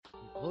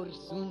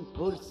پرسون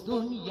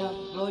پرسون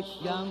یواش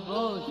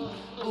یواش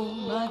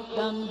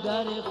اومدم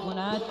در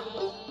خونت،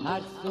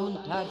 ترسون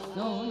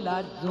ترسون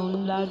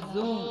لرزون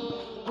لرزون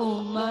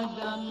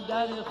اومدم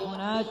در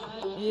خونت.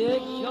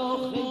 یک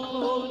شاخه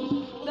گل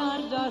در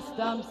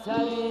دستم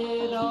سر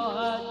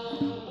راحت،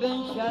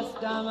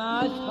 بنشستم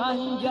از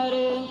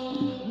پنجره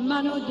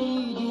منو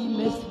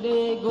دیدی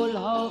مثل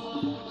گلها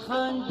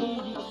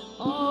خندیدی.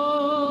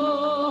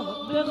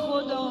 آه به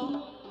خدا.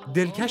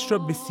 دلکش را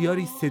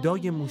بسیاری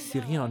صدای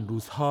موسیقی آن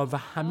روزها و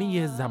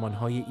همه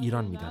زمانهای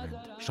ایران می‌دانند.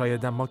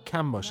 شاید اما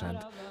کم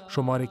باشند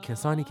شمار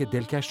کسانی که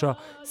دلکش را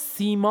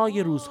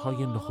سیمای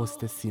روزهای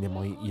نخست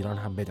سینمای ایران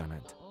هم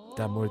بدانند.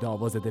 در مورد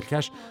آواز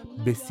دلکش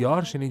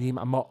بسیار شنیدیم،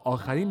 اما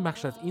آخرین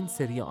بخش از این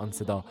سری آن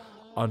صدا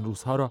آن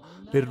روزها را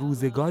به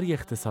روزگاری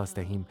اختصاص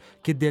دهیم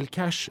که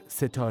دلکش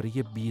ستاره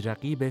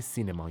بی‌رقیب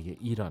سینمای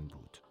ایران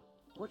بود.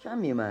 خوشم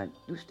میومد،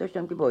 دوست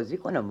داشتم که بازی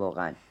کنم،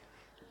 واقعا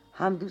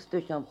هم دوست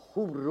داشتم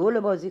خوب رول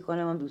بازی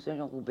کنم، هم دوست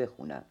داشتم خوب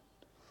بخونم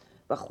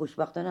و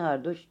خوشبختانه هر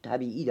دوش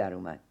طبیعی در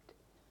اومد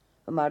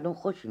و مردم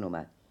خوششون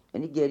اومد.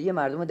 یعنی گریه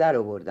مردم رو در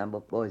آوردن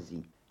با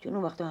بازی، چون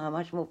اون وقتا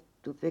همش ما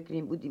تو فکر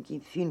این بودیم که این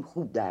فیلم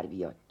خوب در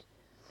بیاد،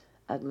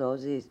 از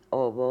لحاظ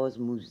آواز،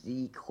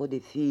 موزیک، خود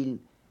فیلم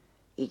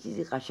یه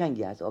چیزی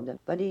قشنگی از آب.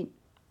 ولی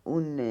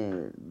اون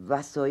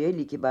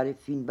وسایلی که برای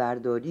فیلم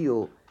برداری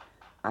و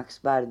عکس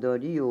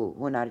برداری و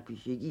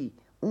هنرپیشگی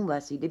اون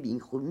وسیله به این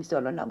خوبی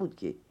مثلا نبود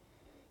که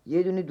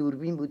یه دونه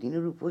دوربین بود،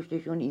 اینو رو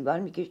پشتشون اینور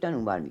میکشتن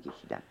اونور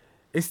میکشیدن.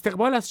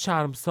 استقبال از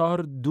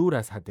شرمسار دور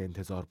از حد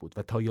انتظار بود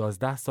و تا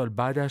 11 سال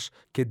بعدش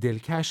که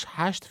دلکش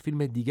 8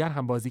 فیلم دیگر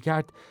هم بازی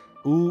کرد،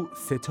 او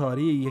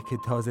ستاره یک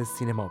تازه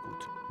سینما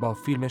بود. با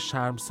فیلم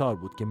شرمسار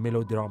بود که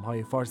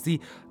ملودرام‌های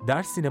فارسی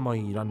در سینمای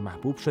ایران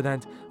محبوب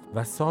شدند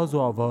و ساز و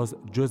آواز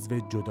جزو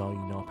جدایی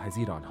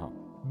ناپذیر آنها.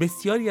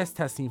 بسیاری از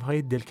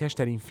تصنیف‌های دلکش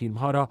در این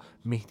فیلم‌ها را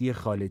مهدی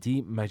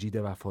خالدی، مجید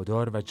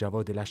وفادار و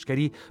جواد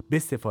لشکری به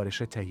سفارش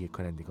تهیه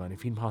کنندگان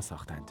فیلم‌ها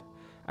ساختند.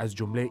 از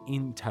جمله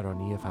این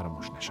ترانه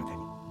فراموش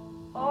نشدنی.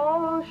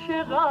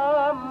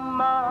 عاشقم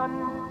من،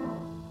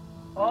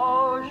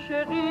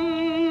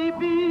 عاشقی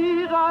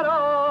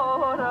بیقرارم،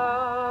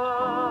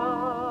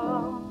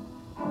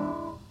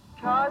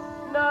 کس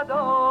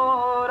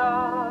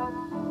ندارد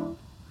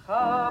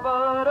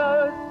خبر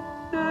از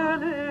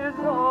دل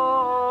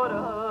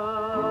زارم،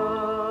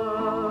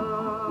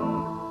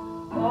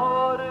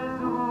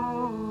 آرزویی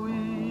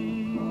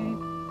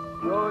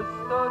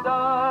جست و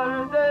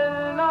در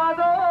دل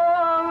ندارم.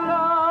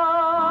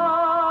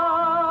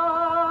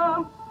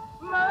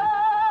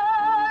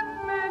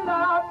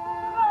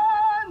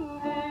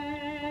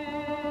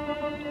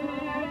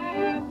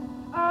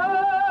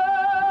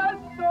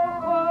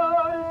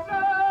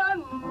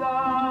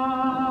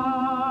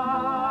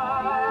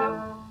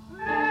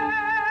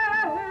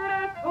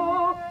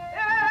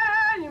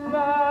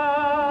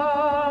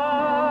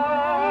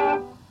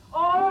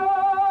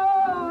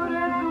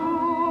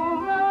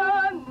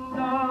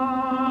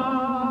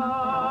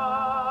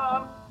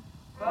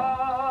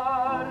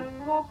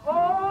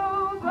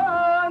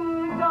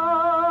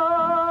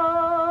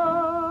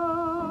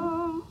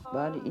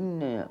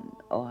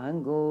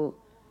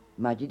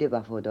 مجید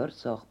وفادار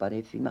ساخت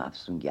برای فیلم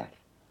افسونگر،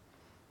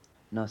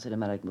 ناصر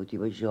ملک موتی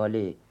با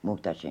ژاله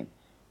محتشم.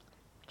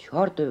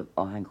 4 تا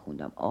آهنگ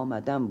خوندم،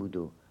 آمدم بود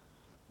و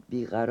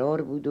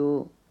بیقرار بود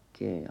و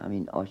که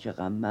همین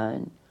عاشقم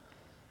من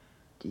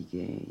دیگه،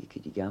 یکی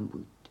دیگه هم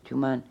بود. تو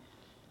من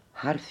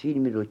هر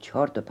فیلمی رو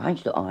 4 تا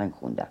 5 تا آهنگ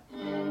خوندم.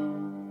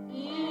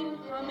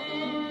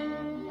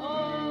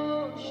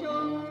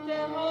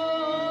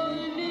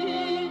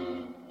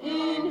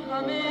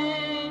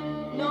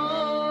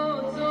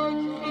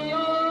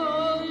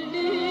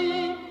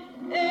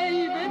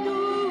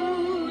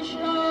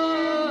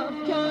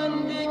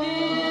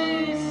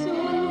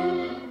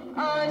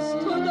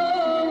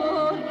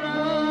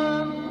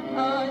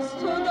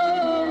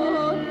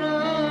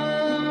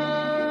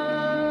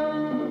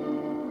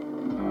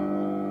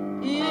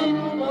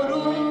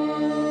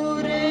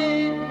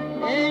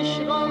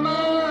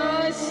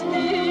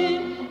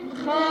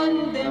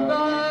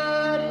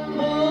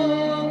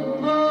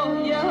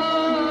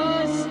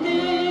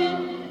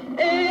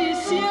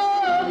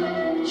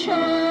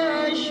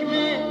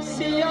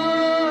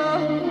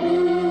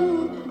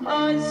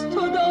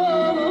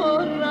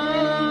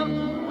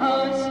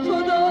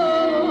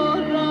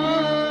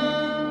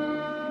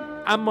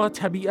 اما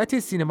طبیعت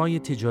سینمای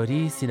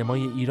تجاری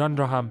سینمای ایران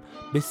را هم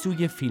به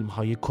سوی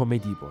فیلم‌های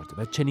کمدی برد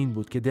و چنین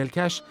بود که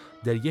دلکش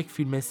در یک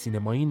فیلم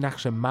سینمایی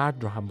نقش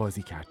مرد را هم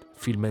بازی کرد،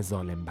 فیلم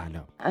ظالم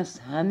بلا. از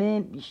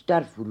همه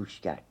بیشتر فروش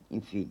کرد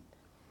این فیلم،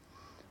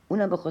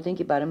 اونم به خاطر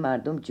اینکه برای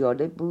مردم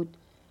جالب بود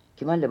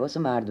که من لباس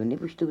مردونی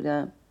پوشیده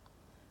بودم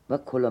و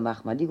کلاه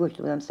مخملی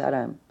گذاشته بودم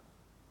سرم.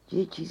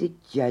 یه چیز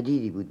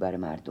جدیدی بود برای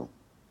مردم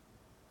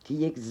که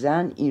یک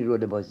زن این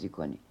رول بازی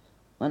کنه.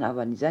 من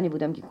اولین زنی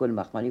بودم که کلاه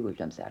مخملی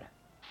گذاشتم سرم.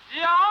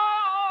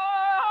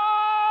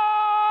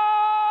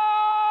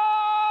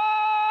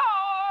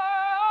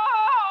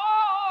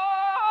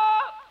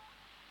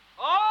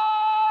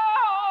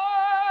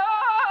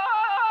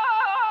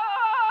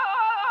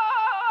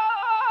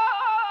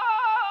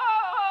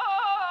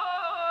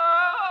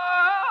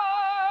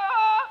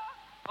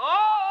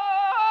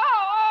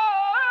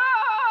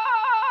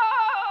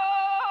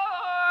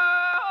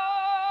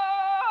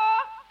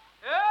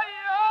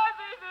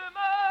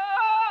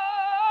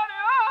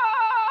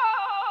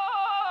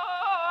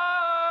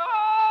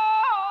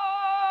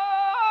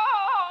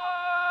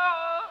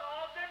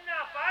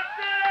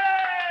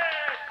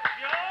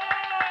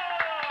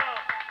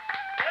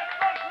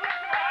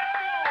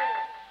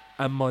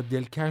 اما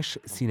دلکش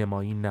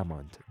سینمایی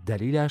نماند.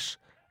 دلیلش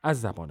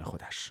از زبان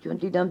خودش. چون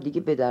دیدم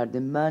دیگه به درد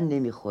من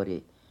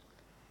نمیخوره.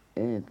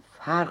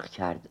 فرق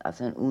کرد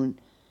اصلا اون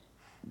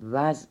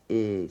وضع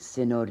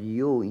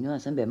سناریو اینا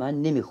اصلا به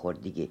من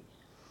نمیخورد دیگه.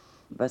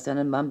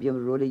 مثلا من بیام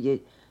رول یه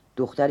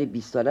دختر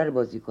 20 ساله رو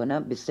بازی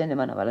کنم، به سن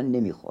من اولا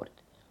نمیخورد.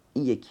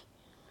 این یکی.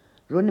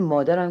 رول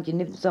مادرم که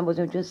نمیتونستم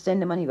بازی کنم چون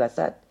سن من این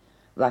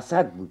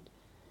وسط بود.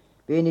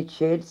 بین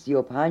 40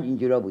 35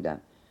 اینجورا بودم.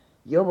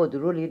 یا با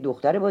رول یه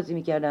دختر بازی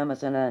میکردم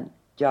مثلا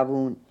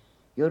جوون،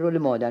 یا رول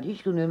مادر.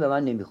 هیچ کدوم به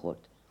من نمیخورد.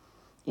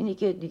 اینی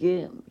که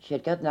دیگه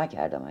شرکت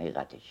نکردم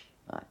حقیقتش.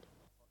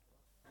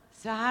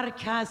 سحر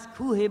که از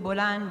کوه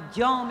بلند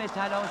جام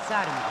طلا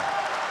سر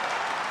می‌برد.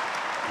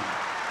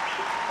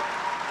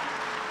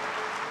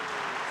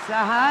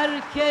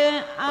 سحر که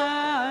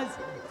از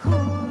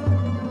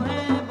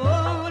کوه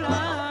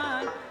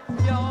بلند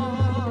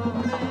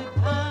جام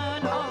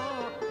طلا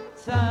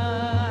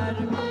سر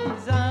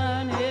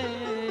میزنه،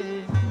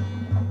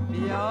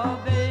 بیا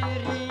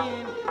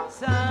بریم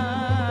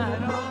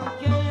صحرا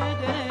که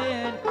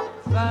دل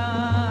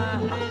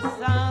بحر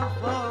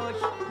صفاش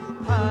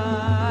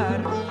پر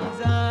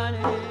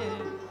میزنه،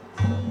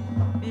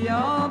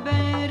 بیا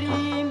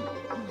بریم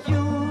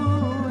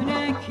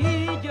جون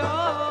کی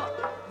جا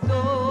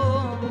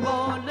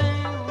دنبال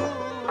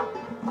اون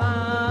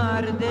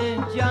مرد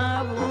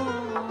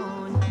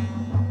جوون،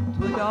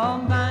 تو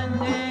دامن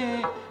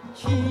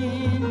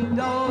چین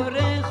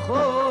داره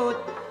خود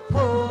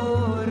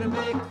پر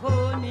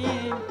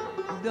بکنیم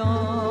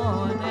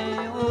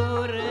دانه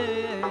و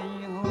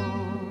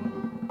ریحون.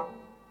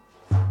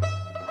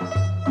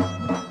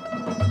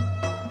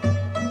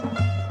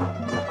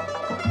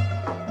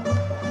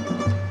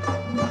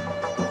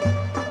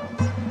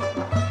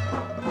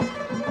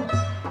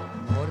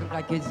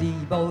 مرغک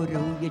زیبا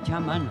روی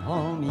چمن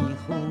ها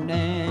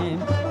میخونه،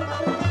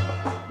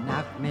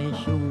 نغمه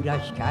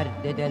شورش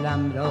کرده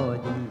دلم را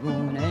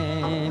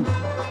دیوونه.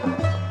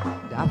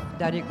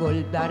 دفتر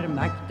گل در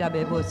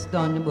مکتب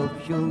بستان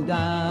بگشوده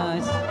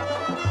است،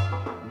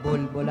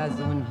 بلبل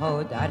از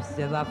اونها درس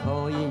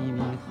وفایی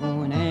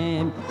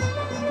میخونه.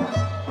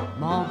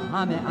 ما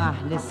همه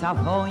اهل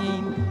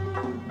صفاییم،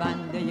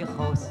 بنده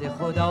خاص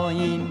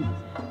خداییم،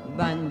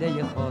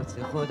 بنده خاص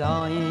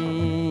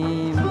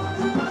خداییم.